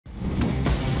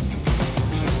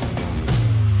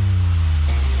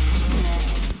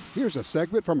Here's a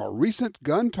segment from a recent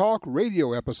Gun Talk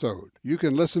radio episode. You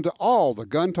can listen to all the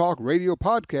Gun Talk radio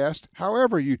podcasts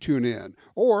however you tune in,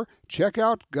 or check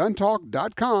out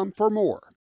guntalk.com for more.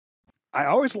 I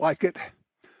always like it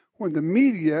when the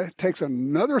media takes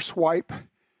another swipe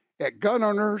at gun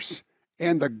owners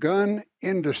and the gun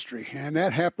industry, and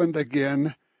that happened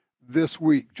again this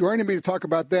week. Joining me to talk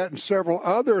about that and several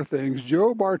other things,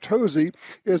 Joe Bartozzi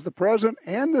is the president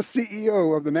and the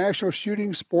CEO of the National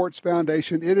Shooting Sports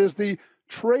Foundation. It is the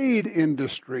trade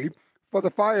industry for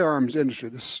the firearms industry,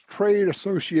 this trade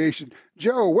association.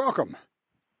 Joe, welcome.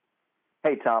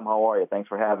 Hey, Tom, how are you? Thanks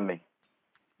for having me.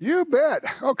 You bet.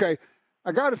 Okay,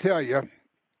 I got to tell you,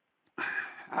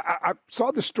 I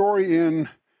saw the story in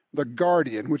The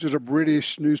Guardian, which is a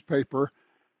British newspaper,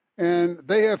 and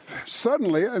they have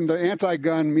suddenly, and the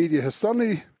anti-gun media has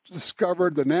suddenly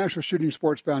discovered the National Shooting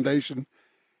Sports Foundation,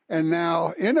 and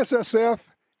now NSSF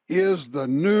is the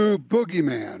new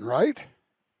boogeyman, right?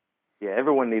 Yeah,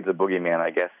 everyone needs a boogeyman,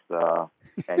 I guess.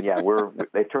 And yeah,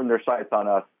 they turned their sights on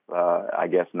us, I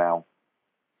guess, now.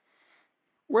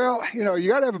 Well, you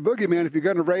got to have a boogeyman if you're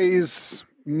going to raise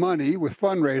money with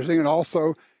fundraising, and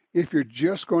also if you're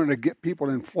just going to get people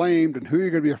inflamed and who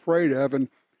you're going to be afraid of. And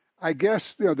I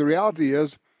guess, the reality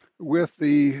is, with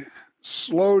the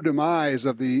slow demise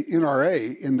of the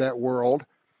NRA in that world,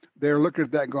 they're looking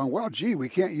at that going, well, gee, we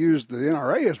can't use the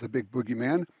NRA as the big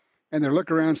boogeyman. And they're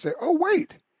looking around and say, oh,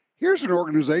 wait, here's an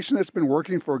organization that's been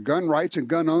working for gun rights and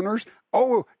gun owners.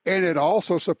 Oh, and it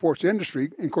also supports industry.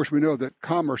 And of course, we know that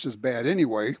commerce is bad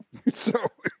anyway. So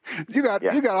you got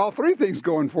all three things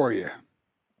going for you.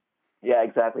 Yeah,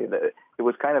 exactly. It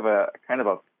was kind of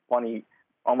a funny,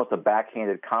 almost a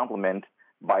backhanded compliment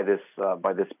by this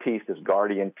piece, this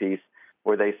Guardian piece,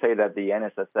 where they say that the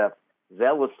NSSF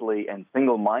zealously and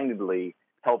single-mindedly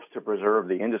helps to preserve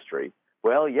the industry.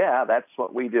 Well, yeah, that's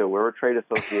what we do. We're a trade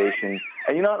association,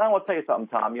 and I want to tell you something,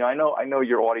 Tom. I know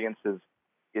your audience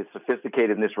is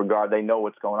sophisticated in this regard. They know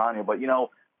what's going on here, but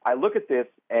I look at this,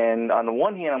 and on the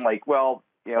one hand, I'm like, well,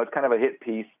 it's kind of a hit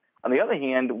piece. On the other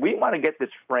hand, we want to get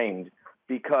this framed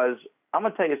because I'm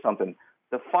going to tell you something.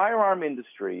 The firearm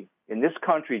industry in this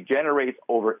country generates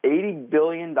over $80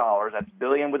 billion, that's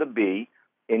billion with a B,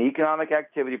 in economic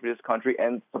activity for this country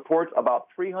and supports about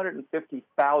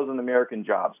 350,000 American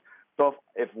jobs. So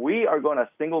if we are going to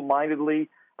single-mindedly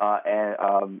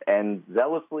and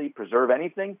zealously preserve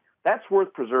anything, that's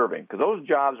worth preserving because those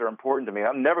jobs are important to me.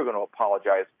 I'm never going to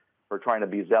apologize for trying to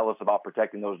be zealous about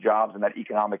protecting those jobs and that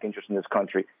economic interest in this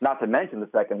country, not to mention the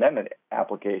Second Amendment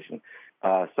application.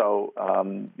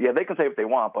 They can say what they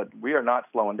want, but we are not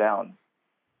slowing down.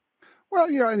 Well,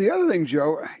 and the other thing,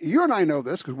 Joe, you and I know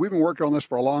this because we've been working on this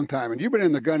for a long time, and you've been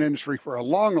in the gun industry for a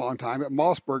long, long time at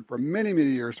Mossberg for many,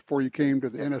 many years before you came to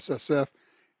the NSSF.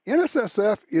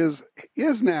 NSSF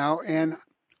is now and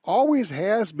always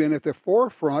has been at the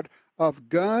forefront of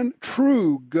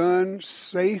true gun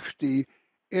safety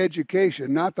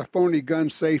education, not the phony gun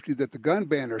safety that the gun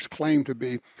banners claim to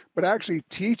be, but actually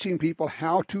teaching people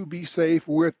how to be safe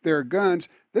with their guns.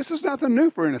 This is nothing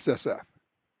new for NSSF.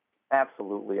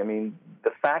 Absolutely. I mean,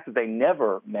 the fact that they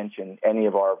never mention any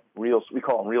of our we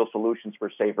call them Real Solutions for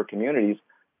Safer Communities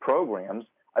programs.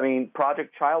 I mean,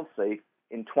 Project Child Safe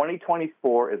in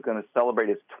 2024 is going to celebrate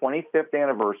its 25th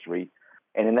anniversary.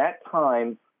 And in that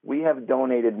time, we have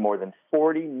donated more than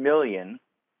 40 million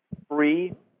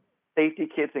free safety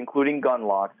kits, including gun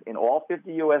locks, in all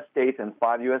 50 U.S. states and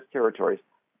 5 U.S. territories.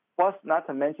 Plus, not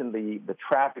to mention the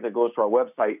traffic that goes to our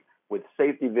website with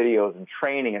safety videos and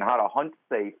training and how to hunt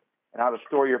safe and how to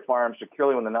store your firearms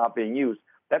securely when they're not being used.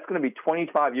 That's going to be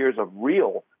 25 years of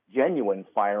real, genuine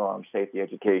firearm safety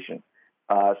education.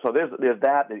 So there's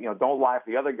that. Don't lie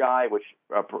for the other guy, which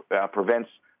prevents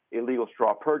illegal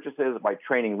straw purchases by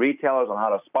training retailers on how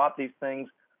to spot these things.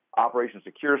 Operation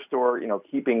Secure Store,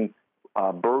 keeping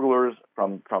burglars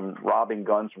from robbing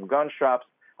guns from gun shops.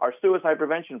 Our suicide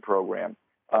prevention program,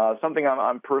 something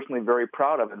I'm personally very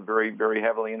proud of and very, very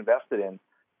heavily invested in.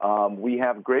 We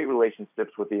have great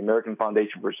relationships with the American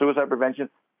Foundation for Suicide Prevention,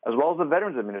 as well as the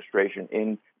Veterans Administration,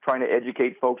 in trying to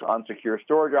educate folks on secure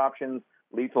storage options,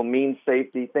 lethal means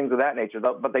safety, things of that nature.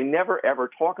 But they never, ever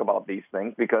talk about these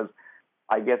things because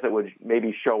I guess it would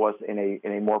maybe show us in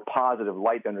a more positive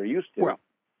light than they're used to. Well,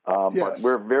 yes. But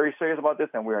we're very serious about this,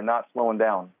 and we are not slowing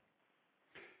down.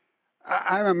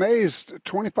 I'm amazed.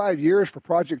 25 years for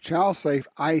Project Child Safe.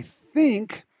 I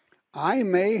think I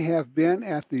may have been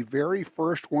at the very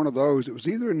first one of those. It was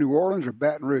either in New Orleans or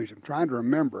Baton Rouge. I'm trying to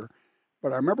remember.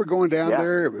 But I remember going down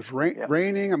there. It was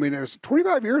raining. I mean, it was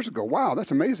 25 years ago. Wow,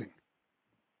 that's amazing.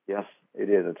 Yes, it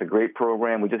is. It's a great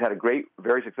program. We just had a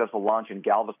very successful launch in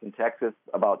Galveston, Texas,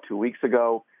 about 2 weeks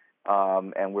ago.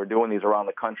 and we're doing these around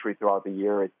the country throughout the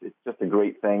year. It's just a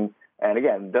great thing. And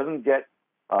again, it doesn't get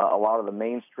a lot of the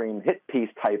mainstream hit piece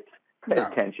type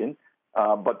attention,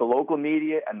 but the local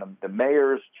media and the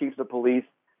mayors, chiefs of police,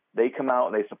 they come out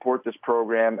and they support this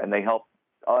program, and they help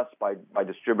us by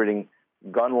distributing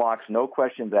gun locks, no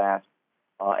questions asked,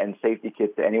 and safety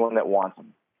kits to anyone that wants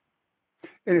them.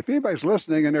 And if anybody's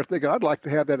listening and they're thinking, I'd like to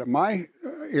have that in my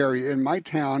area, in my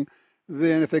town,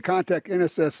 then if they contact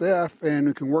NSSF and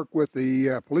we can work with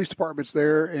the police departments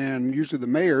there and usually the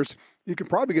mayors, you can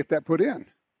probably get that put in.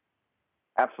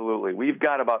 Absolutely. We've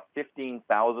got about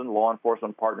 15,000 law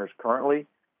enforcement partners currently,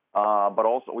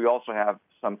 but we also have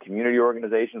some community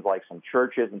organizations like some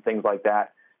churches and things like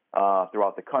that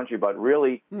throughout the country. But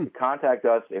really, contact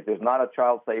us. If there's not a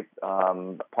child safe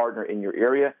partner in your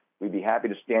area, we'd be happy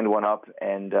to stand one up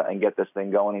and get this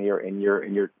thing going in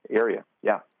your area.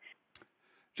 Yeah.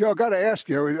 Joe, I got to ask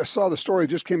you. I saw the story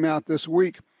just came out this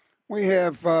week. We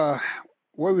have for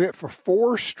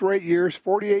 4 straight years,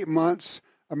 48 months,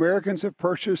 Americans have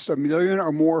purchased 1 million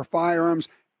or more firearms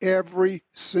every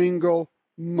single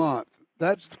month.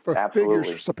 That's for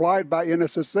figures supplied by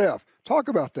NSSF. Talk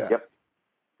about that. Yep.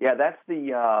 Yeah, that's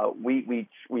the we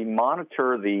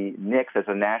monitor the NICS as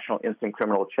a National Instant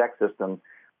Criminal Check System.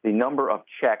 The number of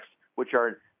checks, which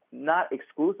are not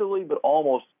exclusively but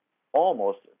almost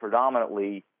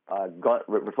predominantly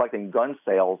reflecting gun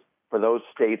sales for those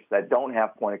states that don't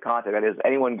have point of contact. That is,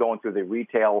 anyone going through the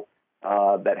retail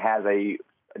that has a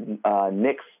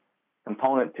NICS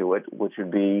component to it, which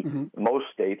would be most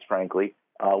states, frankly.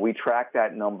 We track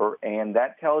that number, and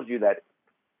that tells you that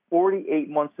 48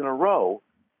 months in a row,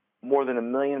 more than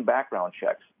 1 million background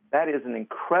checks. That is an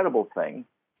incredible thing,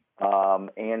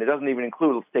 and it doesn't even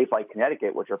include states like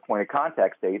Connecticut, which are point of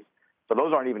contact states. So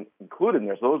those aren't even included in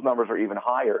there. So those numbers are even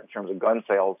higher in terms of gun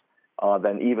sales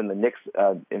than even the NICS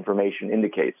information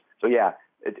indicates. So yeah,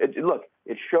 look,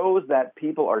 it shows that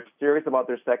people are serious about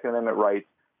their Second Amendment rights.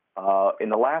 In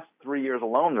the last 3 years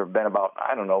alone, there have been about,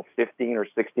 15 or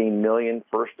 16 million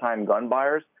first-time gun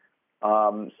buyers.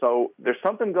 So there's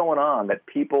something going on that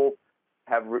people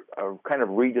have kind of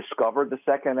rediscovered the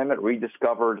Second Amendment,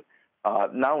 rediscovered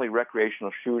not only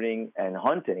recreational shooting and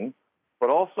hunting, but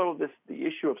also the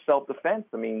issue of self-defense.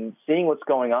 I mean, seeing what's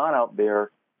going on out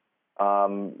there,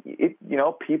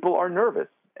 people are nervous,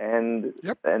 and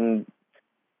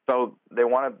so they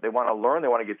want to learn. They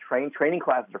want to get trained. Training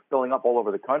classes are filling up all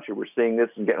over the country. We're seeing this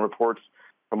and getting reports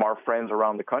from our friends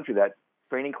around the country that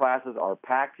training classes are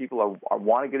packed. People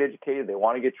want to get educated. They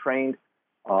want to get trained.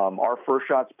 Our First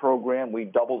Shots program, we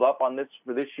doubled up on this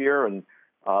for this year, and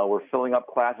we're filling up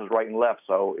classes right and left.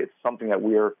 So it's something that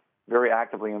we're very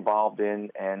actively involved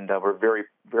in, and we're very,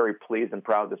 very pleased and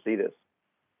proud to see this.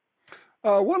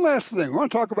 One last thing. I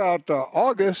want to talk about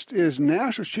August is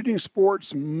National Shooting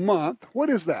Sports Month. What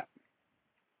is that?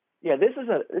 Yeah, this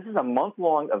is a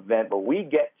month-long event where we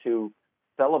get to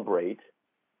celebrate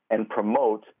and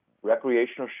promote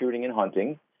recreational shooting and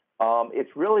hunting.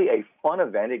 It's really a fun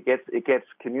event. It gets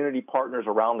community partners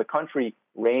around the country,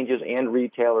 ranges and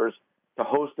retailers, to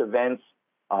host events.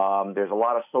 There's a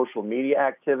lot of social media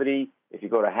activity. If you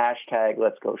go to hashtag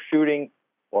Let's Go Shooting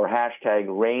or hashtag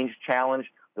Range Challenge,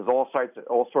 there's all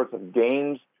sorts of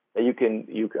games that you can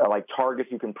like targets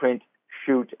you can print,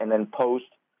 shoot, and then post.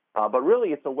 But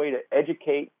really, it's a way to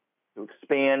educate, to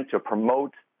expand, to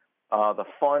promote the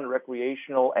fun,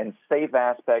 recreational, and safe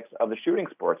aspects of the shooting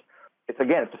sports. It's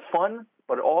fun,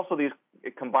 but also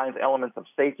it combines elements of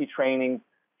safety training,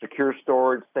 secure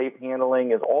storage, safe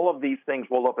handling, is all of these things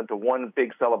rolled up into one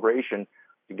big celebration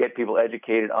to get people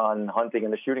educated on hunting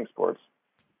and the shooting sports.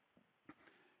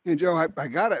 And Joe, I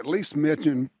got to at least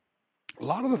mention a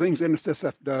lot of the things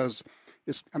NSSF does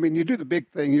is, you do the big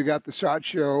thing. You got the SHOT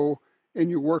Show, and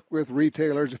you work with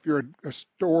retailers. If you're a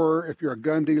store, if you're a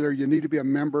gun dealer, you need to be a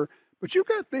member. But you've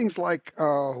got things like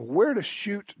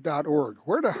wheretoshoot.org,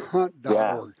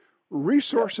 wheretohunt.org,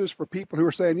 resources for people who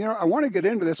are saying, I want to get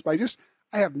into this, but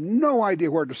I have no idea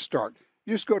where to start.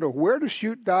 You just go to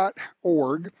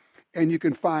wheretoshoot.org, and you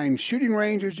can find shooting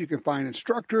ranges, you can find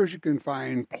instructors, you can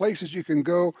find places you can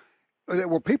go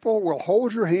where people will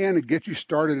hold your hand and get you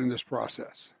started in this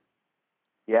process.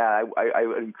 Yeah, I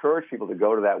would encourage people to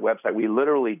go to that website. We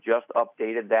literally just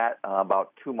updated that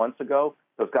about 2 months ago.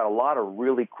 So it's got a lot of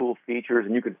really cool features,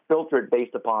 and you can filter it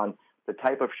based upon the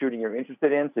type of shooting you're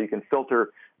interested in. So you can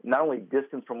filter not only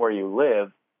distance from where you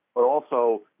live, but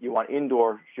also you want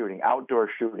indoor shooting, outdoor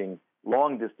shooting,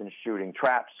 long-distance shooting,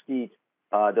 trap, skeet.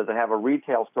 Does it have a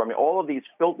retail store? All of these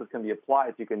filters can be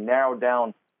applied so you can narrow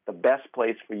down the best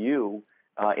place for you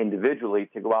individually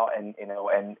to go out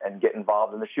and get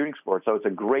involved in the shooting sport. So it's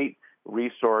a great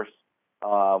resource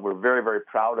We're very, very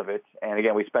proud of it. And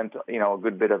again, we spent, a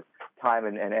good bit of time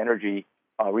and energy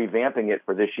revamping it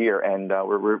for this year, and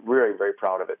we're very, very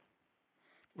proud of it.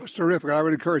 Well, it's terrific. I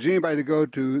would encourage anybody to go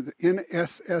to the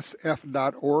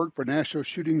nssf.org for National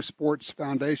Shooting Sports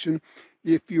Foundation.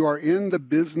 If you are in the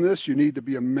business, you need to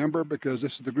be a member because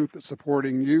this is the group that's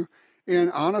supporting you.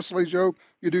 And honestly, Joe,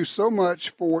 you do so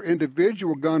much for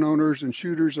individual gun owners and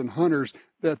shooters and hunters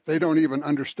that they don't even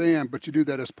understand, but you do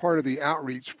that as part of the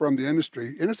outreach from the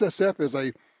industry. NSSF is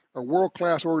a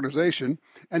world-class organization,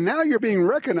 and now you're being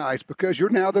recognized because you're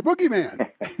now the Boogeyman.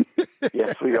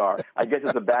 Yes, we are. I guess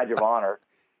it's a badge of honor.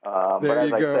 But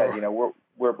as I said,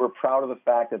 we're proud of the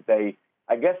fact that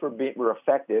we're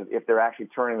effective if they're actually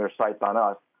turning their sights on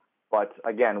us. But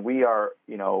again, we are,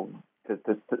 to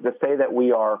say that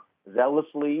we are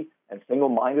zealously and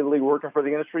single-mindedly working for the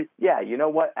industry, yeah, you know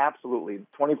what? Absolutely.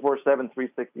 24/7,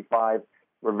 365.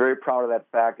 We're very proud of that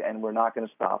fact, and we're not going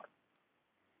to stop.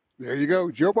 There you go.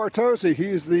 Joe Bartozzi.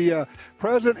 He's the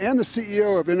president and the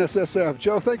CEO of NSSF.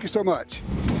 Joe, thank you so much.